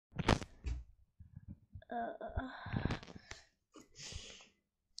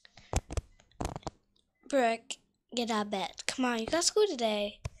Brooke, get out of bed. Come on, you got school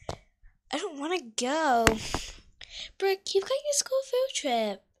today. I don't want to go. Brooke, you've got your school field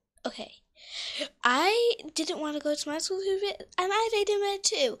trip. Okay. I didn't want to go to my school field trip, and I didn't want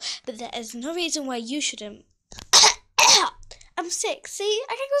too. But that is no reason why you shouldn't. I'm sick. See?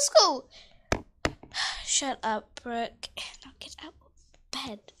 I can't go to school. Shut up, Brooke. Now get out of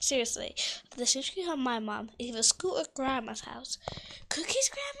bed. Seriously. The since you have my mom, either school or grandma's house. Cookie's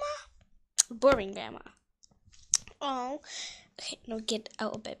grandma? Boring grandma. Oh. Okay, no, get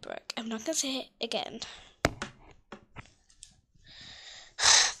out of bed, Brooke. I'm not gonna say it again.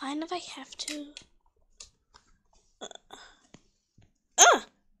 Fine if I have to.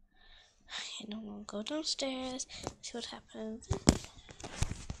 Okay, no, we'll go downstairs, see what happens.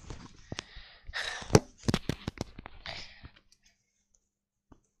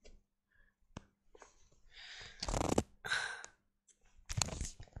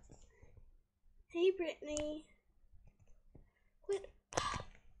 Hey, Brittany. What?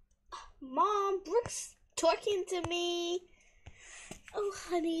 Mom, Brooke's talking to me. Oh,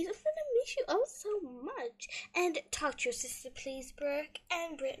 honey, I'm gonna miss you oh so much. And talk to your sister, please, Brooke.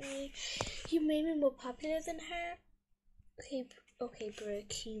 And Brittany, you may be more popular than her. Okay,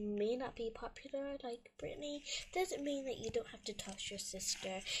 Brooke, you may not be popular like Brittany. Doesn't mean that you don't have to talk to your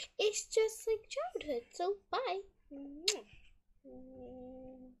sister. It's just like childhood, so bye.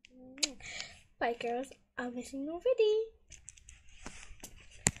 Bye, girls. I'm missing you already.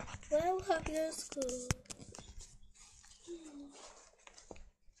 Well, hope your school.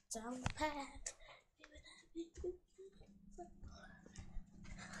 Down the path.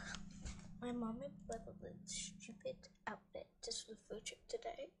 My mom made a stupid outfit just for the food trip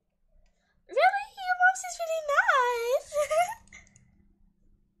today. Really? Your mom's is really nice.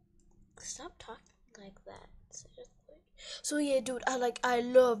 Stop talking like that. Seriously. So yeah, dude, I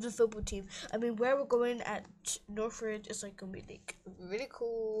love the football team. I mean, where we're going at Northridge is like gonna be like really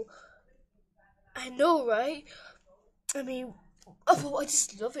cool. I know, right? I mean, I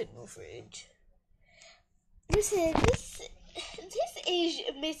just love it, Northridge. Listen, this is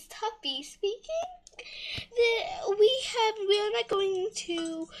Miss Tuppy speaking. We are not going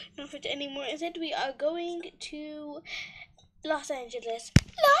to Northridge anymore. Instead, we are going to Los Angeles.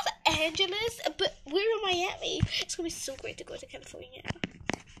 Los Angeles? But we're in Miami. It's gonna be so great to go to California.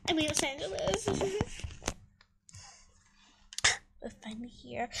 I mean, Los Angeles. We're finally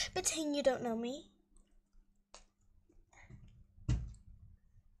here. Pretend you don't know me.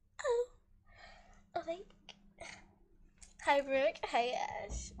 Oh, like. Hi, Brooke. Hi,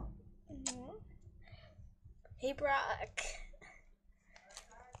 Ash. Hey, Brock.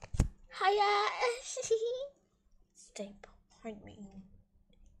 Hi, Ash. Stay behind me.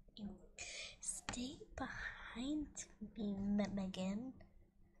 Stay behind me, Megan.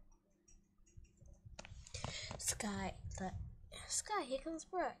 Sky, here comes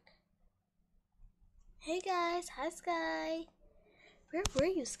Brooke. Hey, guys. Hi, Sky. Where were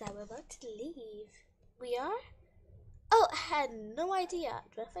you, Sky? We're about to leave. We are? Oh, I had no idea.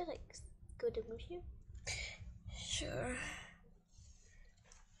 Do I have to, go to move you? Sure.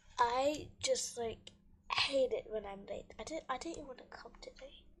 I just, hate it when I'm late. I didn't want to come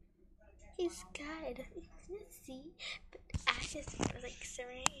today. He's Sky. I don't even see. But Ash is,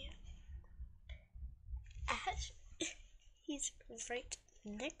 staring at you. Ash? He's right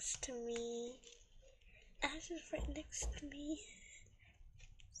next to me. Ash is right next to me.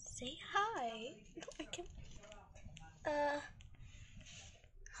 Say hi. No, I can't.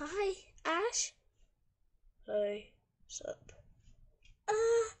 Hi, Ash. Hi, what's up?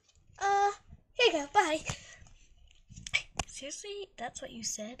 Here you go, bye. Seriously? That's what you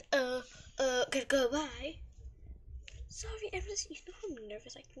said? Gotta go, bye. Sorry, you know how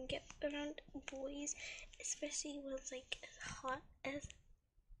nervous I can get around boys, especially when it's, as hot as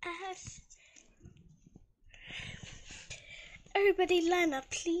Ash. Everybody line up,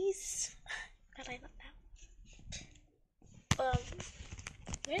 please. I line up now.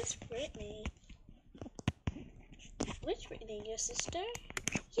 Where's Brittany? Which Brittany? Your sister?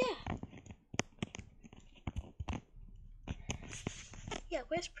 Yeah. Yeah,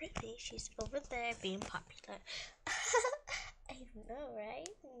 where's Brittany? She's over there being popular. I know, right?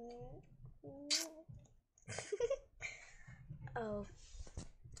 Oh.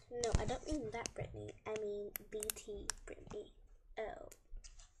 No, I don't mean that Brittany. I mean BT Brittany. Oh.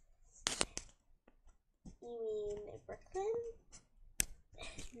 You mean Brooklyn?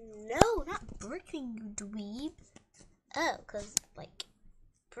 No, not Brooklyn, you dweeb. Oh, cause Brooke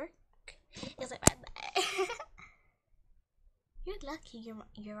is right there. You're lucky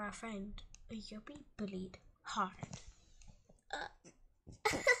you're our friend. or you'll be bullied hard.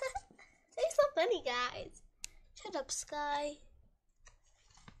 It's so funny, guys. Shut up, Sky.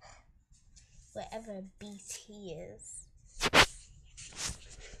 Wherever BT is.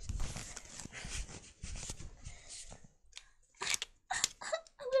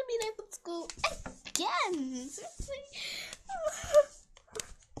 I'm gonna be late from school again. Seriously.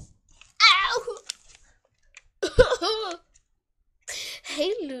 Ow!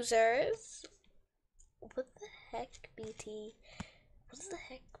 Hey, losers. What the heck, BT? What the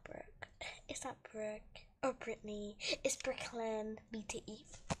heck, Brooke? It's not Brooke or Brittany. It's Brooklyn. BT.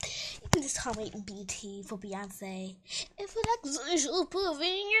 You can just call me BT for Beyonce. And for that social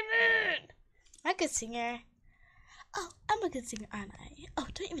proving it. I'm a good singer. Oh, I'm a good singer, aren't I? Oh,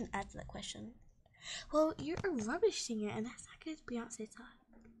 don't even answer that question. Well, you're a rubbish singer, and that's not good as Beyonce thought.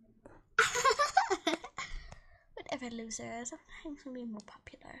 Whatever, loser. Sometimes we'll be more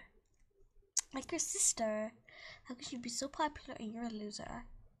popular. Like your sister. How could you be so popular and you're a loser?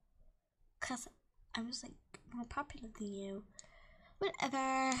 Cause I'm just like more popular than you.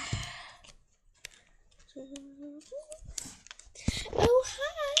 Whatever. Oh,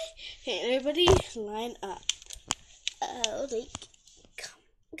 hi. Hey, everybody, line up. Oh,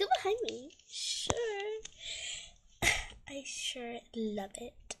 go behind me. Sure. I sure love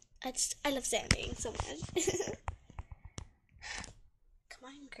it. I love standing so much. Come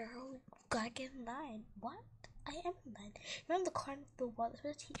on, girl. Gotta get in line. What? I am in line. You're on the corner of the wall. That's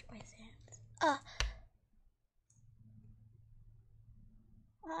where the teacher by stands.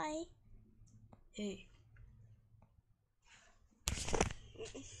 Hi. Hey.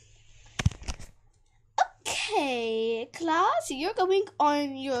 Okay, class, you're going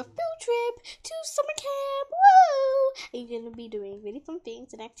on your field trip to summer camp. Woo! And you're gonna be doing really fun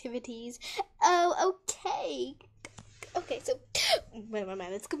things and activities. Oh, okay. Okay, so, wait a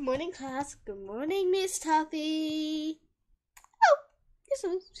minute. Good morning, class. Good morning, Miss Toffee. Oh, you're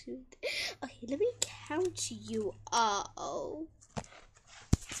so sweet. Okay, let me count you all.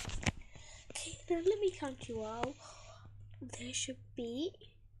 Okay, now let me count you all. There should be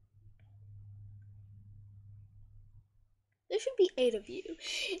 8 of you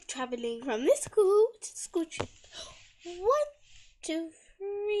traveling from this school to the school trip. 1, 2,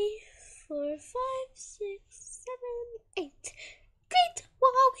 3, 4, 5, 6, 7, 8. Great, we're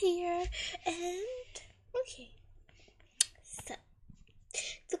all here. And okay, so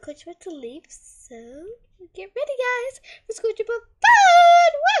the coach about to leave, so get ready, guys, for school trip of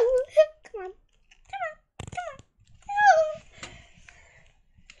fun. Woo! Come on.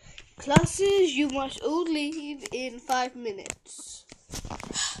 Classes, you must all leave in 5 minutes.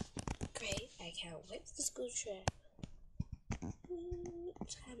 Great, I can't wait for the school trip.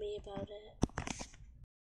 Tell me about it.